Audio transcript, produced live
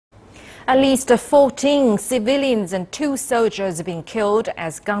At least 14 civilians and 2 soldiers have been killed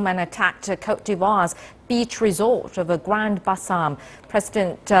as gunmen attacked Côte d'Ivoire's beach resort of Grand Bassam.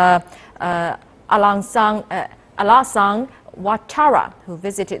 President Alassane Ouattara, who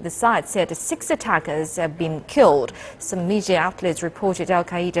visited the site, said 6 attackers have been killed. Some media outlets reported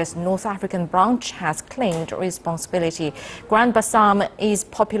Al-Qaeda's North African branch has claimed responsibility. Grand Bassam is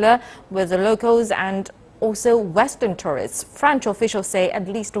popular with the locals and also Western tourists. French officials say at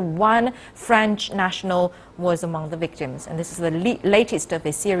least 1 French national was among the victims. And this is the latest of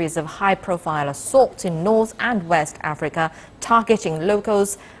a series of high-profile assaults in North and West Africa, targeting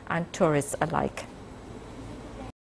locals and tourists alike.